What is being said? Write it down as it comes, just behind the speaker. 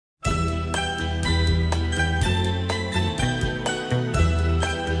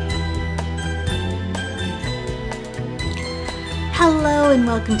Hello and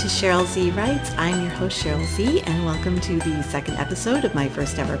welcome to Cheryl Z Writes. I'm your host Cheryl Z and welcome to the second episode of my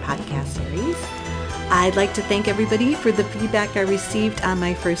first ever podcast series. I'd like to thank everybody for the feedback I received on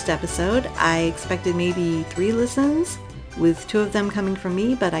my first episode. I expected maybe 3 listens, with 2 of them coming from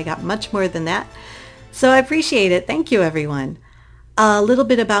me, but I got much more than that. So I appreciate it. Thank you, everyone. A little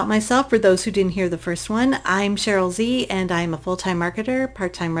bit about myself for those who didn't hear the first one. I'm Cheryl Z, and I'm a full-time marketer,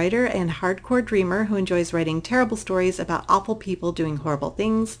 part-time writer, and hardcore dreamer who enjoys writing terrible stories about awful people doing horrible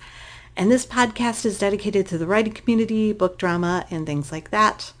things. And this podcast is dedicated to the writing community, book drama, and things like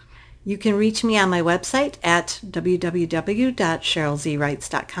that. You can reach me on my website at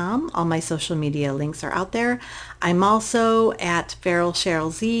www.cherylzwrites.com. All my social media links are out there. I'm also at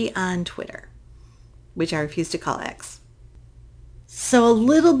FeralCherylZ on Twitter, which I refuse to call X. So a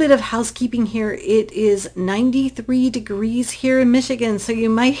little bit of housekeeping here. It is 93 degrees here in Michigan, so you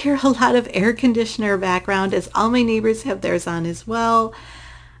might hear a lot of air conditioner background as all my neighbors have theirs on as well.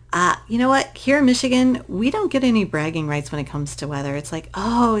 You know what? Here in Michigan, we don't get any bragging rights when it comes to weather. It's like,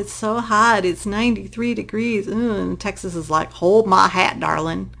 oh, it's so hot. It's 93 degrees. And Texas is like, hold my hat,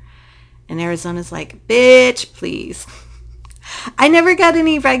 darling. And Arizona's like, bitch, please. I never got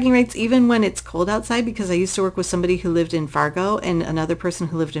any bragging rights even when it's cold outside because I used to work with somebody who lived in Fargo and another person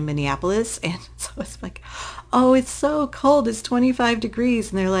who lived in Minneapolis. And so it's like, oh, it's so cold. It's 25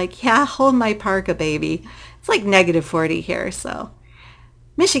 degrees. And they're like, yeah, hold my parka, baby. It's like negative 40 here. So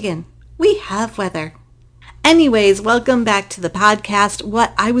Michigan, we have weather. Anyways, welcome back to the podcast.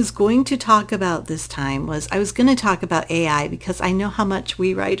 What I was going to talk about this time was I was going to talk about AI because I know how much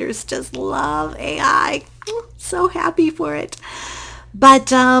we writers just love AI. So happy for it.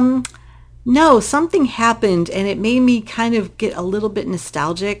 But no, something happened and it made me kind of get a little bit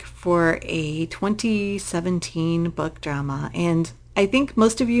nostalgic for a 2017 book drama. And I think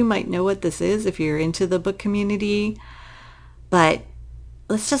most of you might know what this is if you're into the book community. But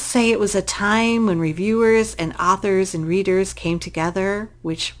let's just say it was a time when reviewers and authors and readers came together,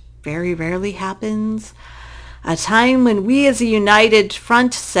 which very rarely happens. A time when we as a united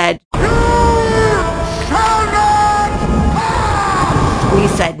front said, we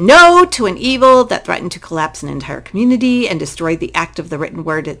said no to an evil that threatened to collapse an entire community and destroy the act of the written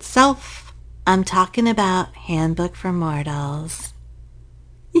word itself. I'm talking about Handbook for Mortals.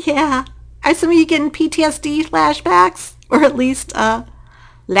 Yeah. Are some of you getting PTSD flashbacks? Or at least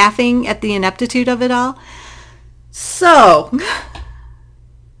laughing at the ineptitude of it all? So,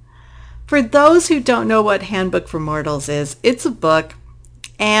 for those who don't know what Handbook for Mortals is, it's a book.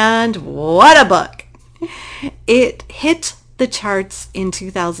 And what a book! It hit the charts in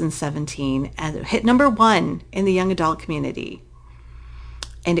 2017 and it hit number 1 in the young adult community.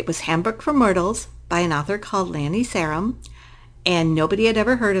 And it was Handbook for Mortals by an author called Lanny Sarum. And nobody had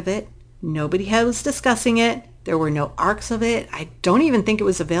ever heard of it. Nobody was discussing it. There were no arcs of it. I don't even think it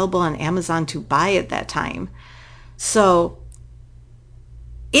was available on Amazon to buy at that time. So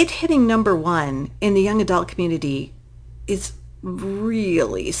it hitting number 1 in the young adult community is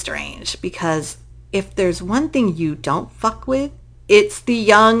really strange because if there's one thing you don't fuck with, it's the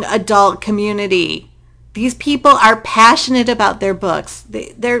young adult community. These people are passionate about their books.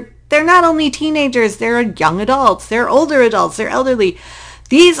 They're not only teenagers, they're young adults, they're older adults, they're elderly.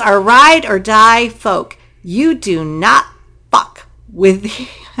 These are ride or die folk. You do not fuck with the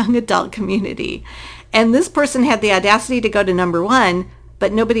young adult community. And this person had the audacity to go to number 1,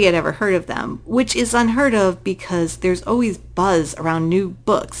 but nobody had ever heard of them, which is unheard of because there's always buzz around new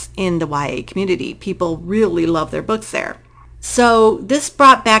books in the YA community. People really love their books there. So this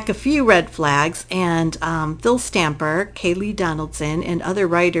brought back a few red flags, and Phil Stamper, Kaylee Donaldson, and other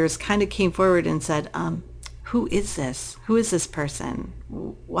writers kind of came forward and said, who is this? Who is this person?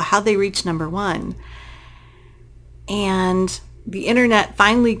 How'd they reach number 1? And the internet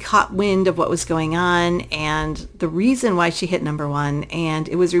finally caught wind of what was going on and the reason why she hit number 1, and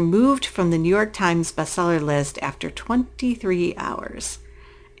it was removed from the New York Times bestseller list after 23 hours.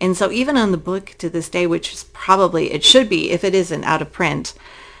 And so even on the book to this day, which is probably, it should be if it isn't out of print,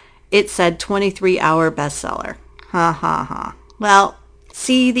 it said 23-hour bestseller. Ha ha ha. Well,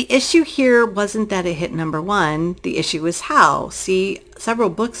 see, the issue here wasn't that it hit number 1. The issue was how. See, several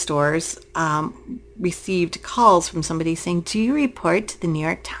bookstores received calls from somebody saying, do you report to the New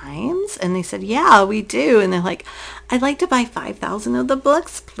York Times? And they said, yeah, we do. And they're like, I'd like to buy 5,000 of the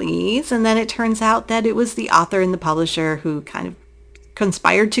books, please. And then it turns out that it was the author and the publisher who kind of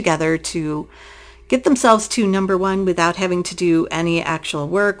conspired together to get themselves to number 1 without having to do any actual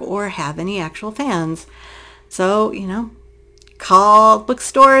work or have any actual fans. So, call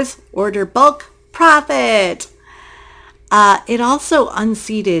bookstores, order bulk, profit. It also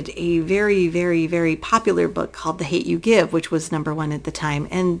unseated a very, very, very popular book called The Hate You Give, which was #1 at the time.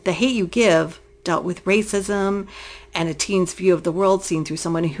 And The Hate You Give dealt with racism and a teen's view of the world seen through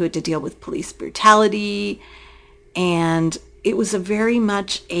someone who had to deal with police brutality. And it was a very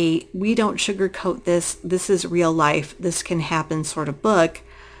much a, we don't sugarcoat this, this is real life, this can happen sort of book.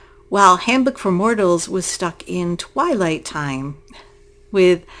 While Handbook for Mortals was stuck in Twilight time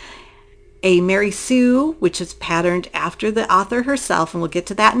with a Mary Sue, which is patterned after the author herself, and we'll get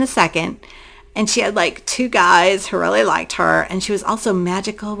to that in a second. And she had like 2 guys who really liked her, and she was also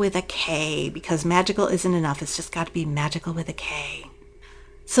magical with a K, because magical isn't enough, it's just got to be magical with a K.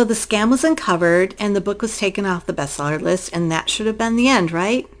 So the scam was uncovered, and the book was taken off the bestseller list, and that should have been the end,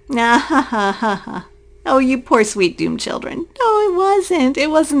 right? Nah, ha, ha, ha, ha. Oh, you poor sweet doomed children. No, it wasn't. It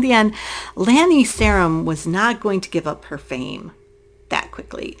wasn't the end. Lani Sarum was not going to give up her fame that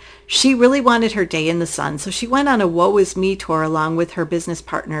quickly. She really wanted her day in the sun, so she went on a Woe Is Me tour along with her business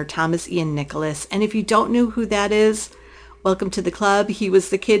partner, Thomas Ian Nicholas. And if you don't know who that is, welcome to the club. He was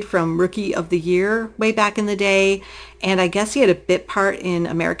the kid from Rookie of the Year way back in the day, and I guess he had a bit part in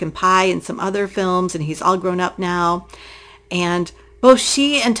American Pie and some other films, and he's all grown up now. And both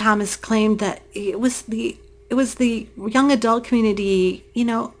she and Thomas claimed that it was the young adult community,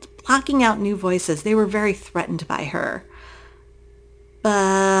 blocking out new voices. They were very threatened by her.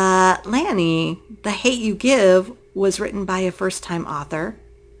 But Lani, The Hate You Give, was written by a first-time author,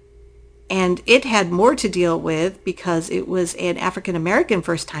 and it had more to deal with because it was an African-American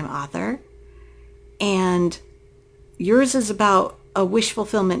first-time author, and yours is about a wish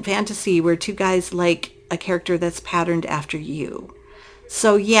fulfillment fantasy where 2 guys like a character that's patterned after you.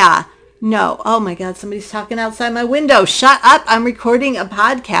 So yeah, no. Oh my God, somebody's talking outside my window. Shut up, I'm recording a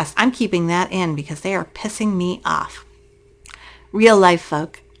podcast. I'm keeping that in because they are pissing me off. Real life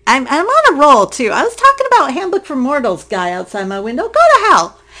folk. I'm on a roll too. I was talking about Handbook for Mortals guy outside my window. Go to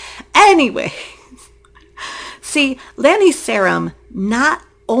hell. Anyway, see, Lani Sarum not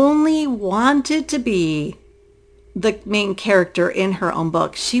only wanted to be the main character in her own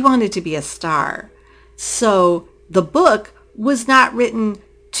book, she wanted to be a star. So the book was not written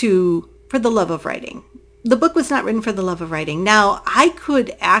for the love of writing. The book was not written for the love of writing. Now, I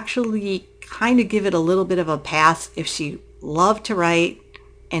could actually kind of give it a little bit of a pass if she loved to write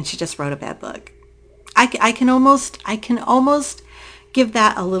and she just wrote a bad book. I can almost give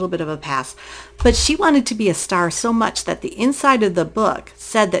that a little bit of a pass. But she wanted to be a star so much that the inside of the book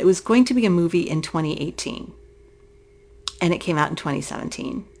said that it was going to be a movie in 2018. And it came out in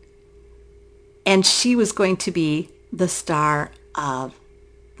 2017. And she was going to be the star of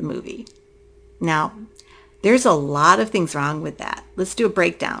the movie. Now, there's a lot of things wrong with that. Let's do a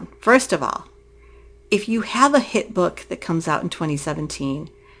breakdown. First of all, if you have a hit book that comes out in 2017,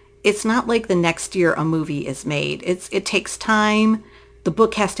 it's not like the next year a movie is made. It takes time. The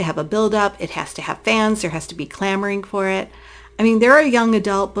book has to have a build-up. It has to have fans. There has to be clamoring for it. I mean, there are young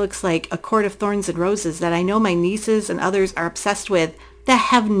adult books like A Court of Thorns and Roses that I know my nieces and others are obsessed with that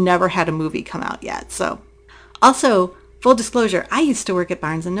have never had a movie come out yet. So, also, full disclosure, I used to work at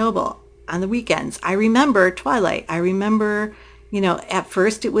Barnes & Noble on the weekends. I remember Twilight. I remember, at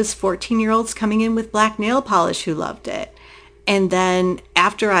first it was 14-year-olds coming in with black nail polish who loved it. And then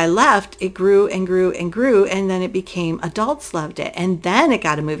after I left, it grew and grew and grew, and then it became adults loved it. And then it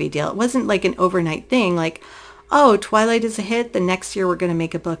got a movie deal. It wasn't like an overnight thing, like, oh, Twilight is a hit, the next year we're going to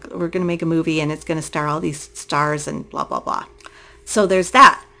make a book, we're going to make a movie, and it's going to star all these stars and blah, blah, blah. So there's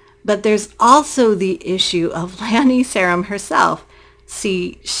that. But there's also the issue of Lani Sarum herself.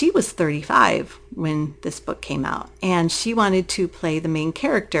 See, she was 35 when this book came out, and she wanted to play the main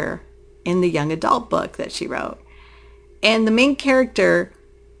character in the young adult book that she wrote. And the main character,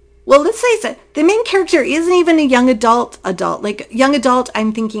 well, let's face it, the main character isn't even a young adult. Like, young adult,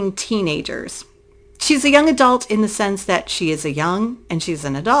 I'm thinking teenagers. She's a young adult in the sense that she is a young and she's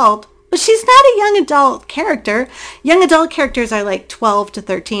an adult, but she's not a young adult character. Young adult characters are like 12 to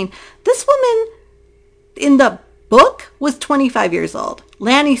 13. This woman in the book was 25 years old.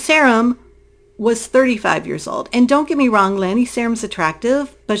 Lani Sarum was 35 years old. And don't get me wrong, Lani Sarum's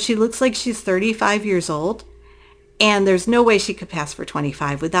attractive, but she looks like she's 35 years old. And there's no way she could pass for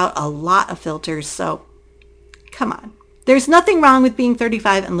 25 without a lot of filters. So come on. There's nothing wrong with being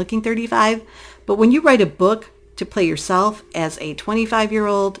 35 and looking 35. But when you write a book to play yourself as a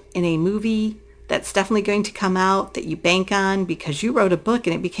 25-year-old in a movie that's definitely going to come out that you bank on because you wrote a book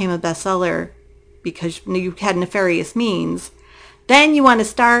and it became a bestseller because you had nefarious means, then you want to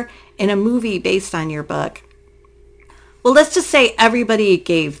star in a movie based on your book. Well, let's just say everybody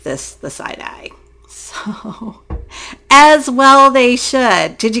gave this the side eye. So As well they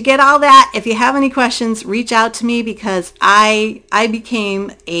should. Did you get all that? If you have any questions, reach out to me because I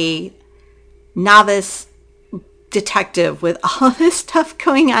became a novice detective with all this stuff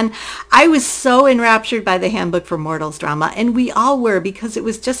going on. I was so enraptured by the Handbook for Mortals drama, and we all were, because it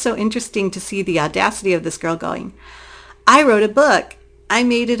was just so interesting to see the audacity of this girl going, I wrote a book. I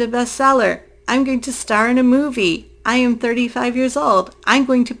made it a bestseller. I'm going to star in a movie. I am 35 years old. I'm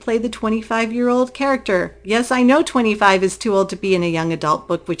going to play the 25-year-old character. Yes, I know 25 is too old to be in a young adult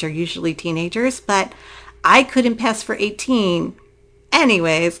book, which are usually teenagers, but I couldn't pass for 18.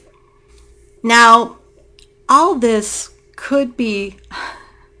 Anyways, now, all this could be,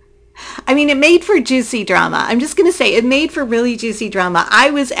 I mean, it made for juicy drama. I'm just going to say it made for really juicy drama.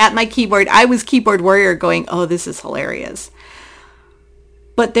 I was at my keyboard. I was keyboard warrior going, oh, this is hilarious.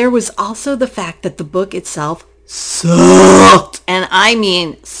 But there was also the fact that the book itself sucked. And I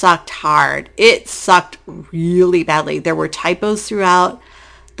mean sucked hard. It sucked really badly. There were typos throughout.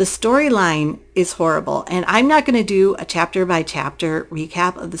 The storyline is horrible. And I'm not going to do a chapter by chapter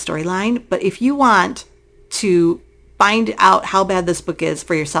recap of the storyline. But if you want to find out how bad this book is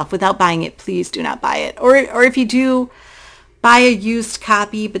for yourself without buying it, please do not buy it. Or if you do, buy a used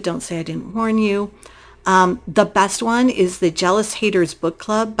copy, but don't say I didn't warn you. The best one is the Jealous Haters Book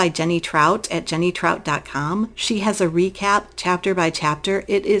Club by Jenny Trout at jennytrout.com. She has a recap chapter by chapter.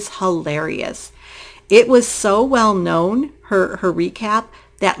 It is hilarious. It was so well known, her recap,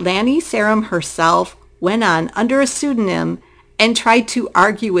 that Lanny Sarum herself went on under a pseudonym and tried to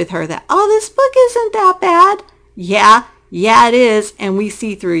argue with her that, oh, this book isn't that bad. Yeah, it is. And we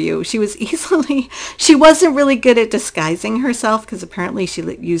see through you. She wasn't really good at disguising herself because apparently she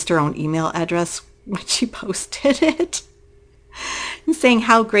used her own email address when she posted it. And saying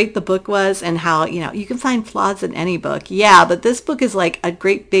how great the book was and how, you can find flaws in any book. Yeah, but this book is like a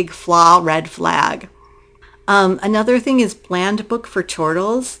great big flaw red flag. Another thing is Bland Book for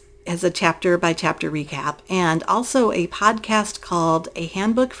Chortles as a chapter by chapter recap, and also a podcast called A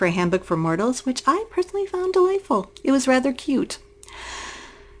Handbook for Mortals, which I personally found delightful. It was rather cute.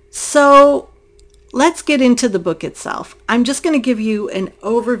 So let's get into the book itself. I'm just going to give you an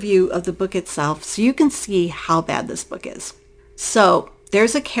overview of the book itself so you can see how bad this book is. So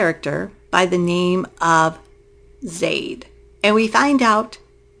there's a character by the name of Zaid, and we find out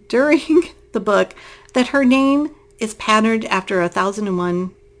during the book that her name is patterned after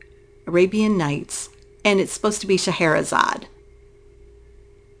 1001 Arabian Nights, and it's supposed to be Scheherazade.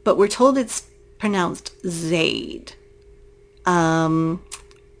 But we're told it's pronounced Zaid. Right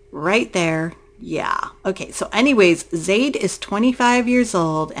there. Yeah. Okay, so anyways, Zaid is 25 years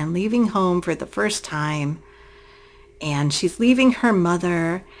old and leaving home for the first time. And she's leaving her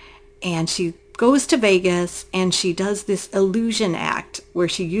mother, and she goes to Vegas, and she does this illusion act where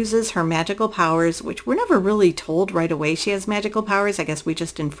she uses her magical powers, which we're never really told right away she has magical powers. I guess we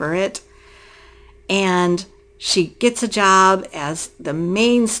just infer it. And she gets a job as the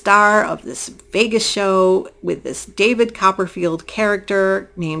main star of this Vegas show with this David Copperfield character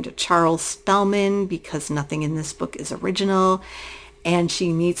named Charles Spellman, because nothing in this book is original. And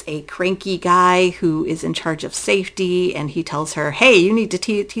she meets a cranky guy who is in charge of safety, and he tells her, hey, you need to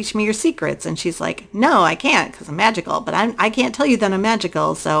teach me your secrets. And she's like, no, I can't because I'm magical, but I can't tell you that I'm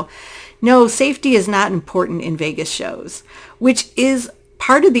magical. So no, safety is not important in Vegas shows, which is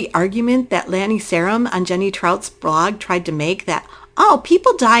part of the argument that Lanny Sarum on Jenny Trout's blog tried to make, that, oh,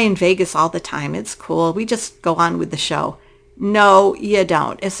 people die in Vegas all the time. It's cool. We just go on with the show. No, you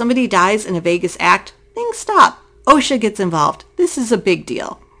don't. If somebody dies in a Vegas act, things stop. OSHA gets involved. This is a big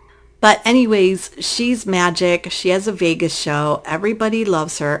deal. But anyways, she's magic. She has a Vegas show. Everybody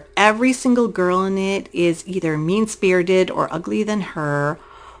loves her. Every single girl in it is either mean-spirited or ugly than her,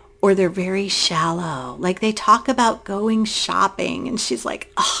 or they're very shallow. Like, they talk about going shopping, and she's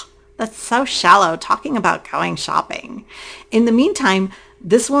like, oh, that's so shallow, talking about going shopping. In the meantime,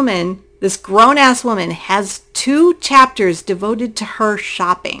 this woman, this grown-ass woman, has 2 chapters devoted to her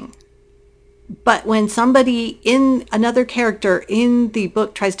shopping. But when another character in the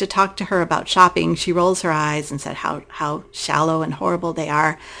book tries to talk to her about shopping, she rolls her eyes and said how shallow and horrible they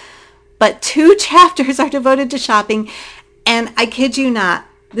are. But 2 chapters are devoted to shopping. And I kid you not,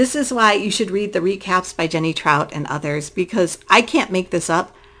 this is why you should read the recaps by Jenny Trout and others, because I can't make this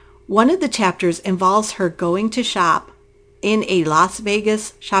up. One of the chapters involves her going to shop in a Las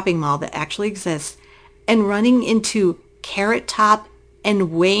Vegas shopping mall that actually exists and running into Carrot Top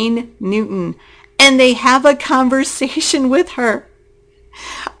and Wayne Newton, and they have a conversation with her.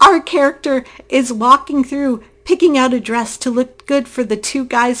 Our character is walking through, picking out a dress to look good for the 2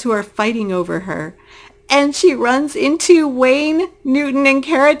 guys who are fighting over her. and she runs into Wayne Newton and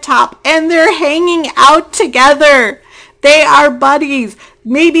Carrot Top, and they're hanging out together. They are buddies.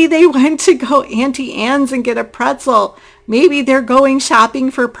 Maybe they went to go Auntie Anne's and get a pretzel. Maybe they're going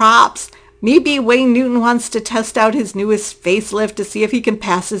shopping for props. Maybe Wayne Newton wants to test out his newest facelift to see if he can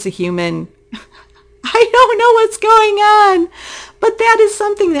pass as a human. I don't know what's going on, but that is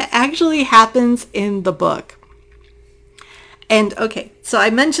something that actually happens in the book. And okay, so I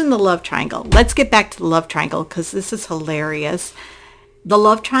mentioned the love triangle. Let's get back to the love triangle because this is hilarious. The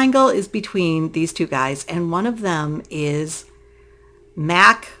love triangle is between these two guys, and one of them is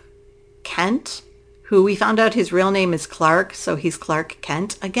Mac Kent, who we found out his real name is Clark, so he's Clark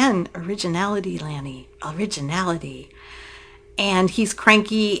Kent. Again, originality, Lanny, originality. And he's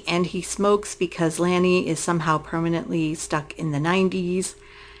cranky and he smokes because Lanny is somehow permanently stuck in the 90s.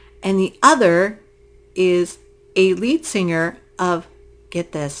 And the other is a lead singer of,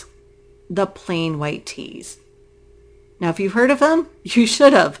 get this, the Plain White T's. Now, if you've heard of them, you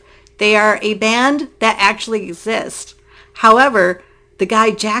should have. They are a band that actually exists. However, the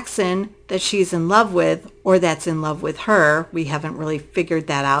guy Jackson that she's in love with, or that's in love with her, we haven't really figured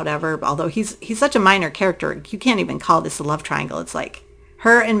that out ever, although he's such a minor character. You can't even call this a love triangle. It's like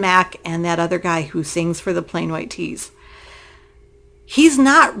her and Mac and that other guy who sings for the Plain White T's. He's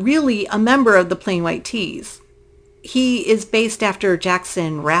not really a member of the Plain White T's. He is based after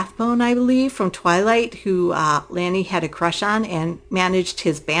Jackson Rathbone, I believe, from Twilight, who Lanny had a crush on and managed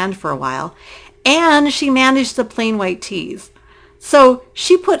his band for a while. And she managed the Plain White T's. So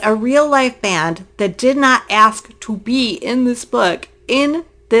she put a real life band that did not ask to be in this book and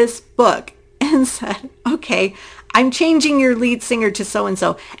said, okay, I'm changing your lead singer to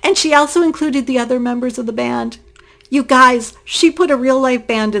so-and-so. And she also included the other members of the band. You guys, she put a real life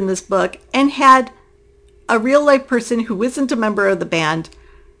band in this book and had a real life person who isn't a member of the band,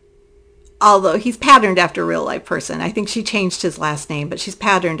 although he's patterned after a real life person. I think she changed his last name, but she's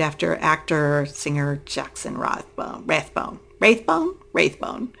patterned after actor, singer Jackson Rathbone.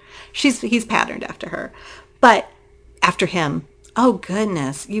 He's patterned after her, but after him. Oh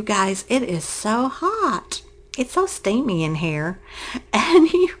goodness, you guys, it is so hot. It's so steamy in here.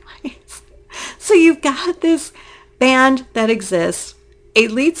 Anyways, so you've got this band that exists, a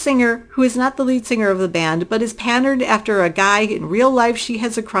lead singer who is not the lead singer of the band, but is patterned after a guy in real life she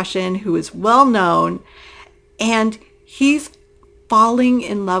has a crush in who is well known, and he's falling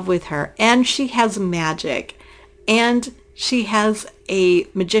in love with her, and she has magic, and she has a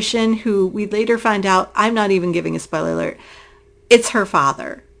magician who we later find out, I'm not even giving a spoiler alert, it's her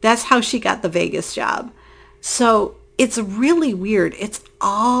father. That's how she got the Vegas job. So it's really weird. It's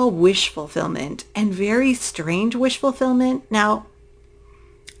all wish fulfillment and very strange wish fulfillment. Now,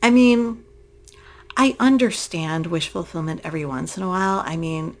 I mean, I understand wish fulfillment every once in a while. I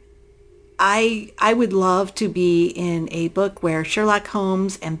mean, I would love to be in a book where Sherlock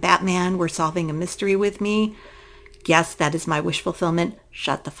Holmes and Batman were solving a mystery with me. Yes, that is my wish fulfillment.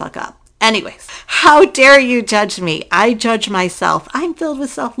 Shut the fuck up. Anyways, how dare you judge me? I judge myself. I'm filled with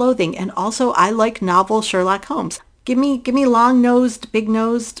self-loathing, and also I like novel Sherlock Holmes. Give me long-nosed,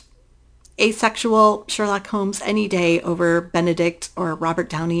 big-nosed, asexual Sherlock Holmes any day over Benedict or Robert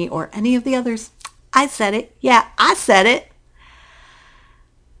Downey or any of the others. I said it. Yeah, I said it.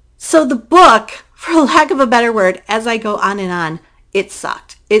 So the book, for lack of a better word, as I go on and on, it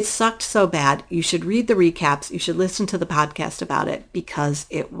sucked. It sucked so bad. You should read the recaps. You should listen to the podcast about it because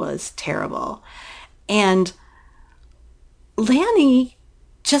it was terrible. And Lanny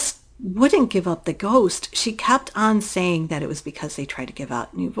just wouldn't give up the ghost. She kept on saying that it was because they tried to give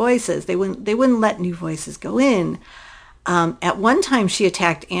out new voices. They wouldn't let new voices go in. At one time, she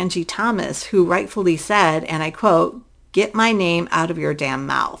attacked Angie Thomas, who rightfully said, and I quote, "Get my name out of your damn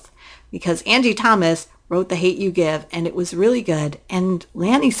mouth." Because Angie Thomas wrote The Hate You Give, and it was really good. And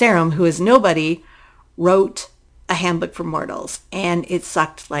Lanny Sarum, who is nobody, wrote A Handbook for Mortals, and it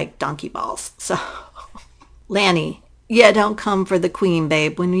sucked like donkey balls. So, Lanny, you don't come for the queen,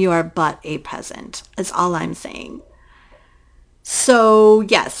 babe, when you are but a peasant. That's all I'm saying. So,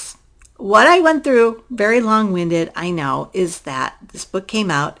 yes, what I went through, very long-winded, I know, is that this book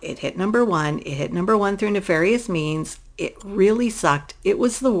came out. It hit number one. It hit number one through nefarious means. It really sucked. It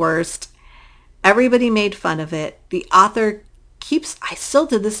was the worst. Everybody made fun of it. The author I still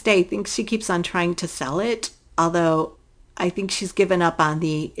to this day think she keeps on trying to sell it, although I think she's given up on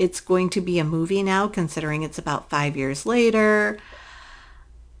it's going to be a movie now, considering it's about 5 years later.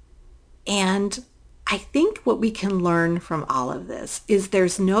 And I think what we can learn from all of this is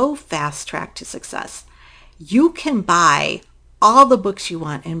there's no fast track to success. You can buy all the books you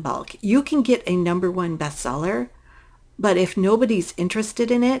want in bulk. You can get a number one bestseller, but if nobody's interested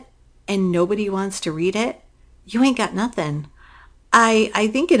in it, and nobody wants to read it, you ain't got nothing. I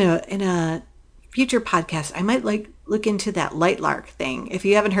think in a future podcast, I might look into that Lightlark thing. If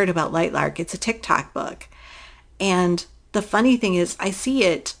you haven't heard about Lightlark, it's a TikTok book. And the funny thing is I see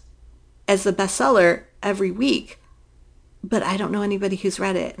it as the bestseller every week, but I don't know anybody who's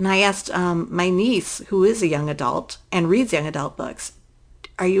read it. And I asked my niece, who is a young adult and reads young adult books,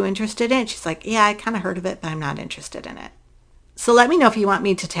 are you interested in it? She's like, yeah, I kind of heard of it, but I'm not interested in it. So let me know if you want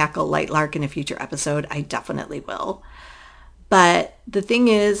me to tackle Lightlark in a future episode. I definitely will. But the thing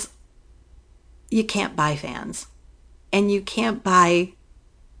is, you can't buy fans. And you can't buy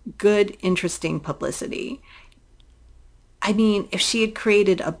good, interesting publicity. I mean, if she had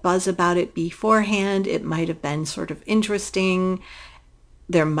created a buzz about it beforehand, it might have been sort of interesting.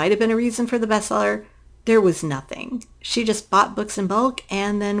 There might have been a reason for the bestseller. There was nothing. She just bought books in bulk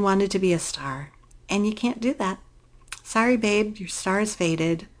and then wanted to be a star. And you can't do that. Sorry, babe, your star is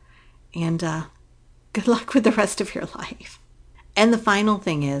faded. And good luck with the rest of your life. And the final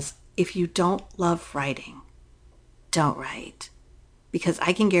thing is, if you don't love writing, don't write. Because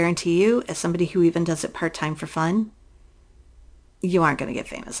I can guarantee you, as somebody who even does it part-time for fun, you aren't going to get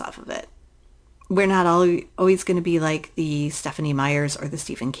famous off of it. We're not always going to be like the Stephanie Meyers or the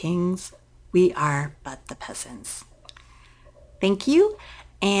Stephen Kings. We are but the peasants. Thank you.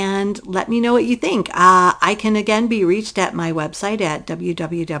 And let me know what you think. I can again be reached at my website at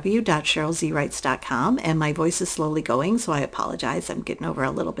www.cherylzwrites.com. And my voice is slowly going, so I apologize. I'm getting over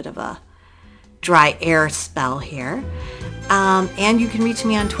a little bit of a dry air spell here. And you can reach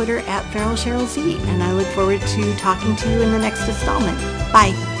me on Twitter at FeralCherylZ. And I look forward to talking to you in the next installment.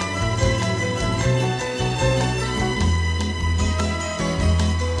 Bye.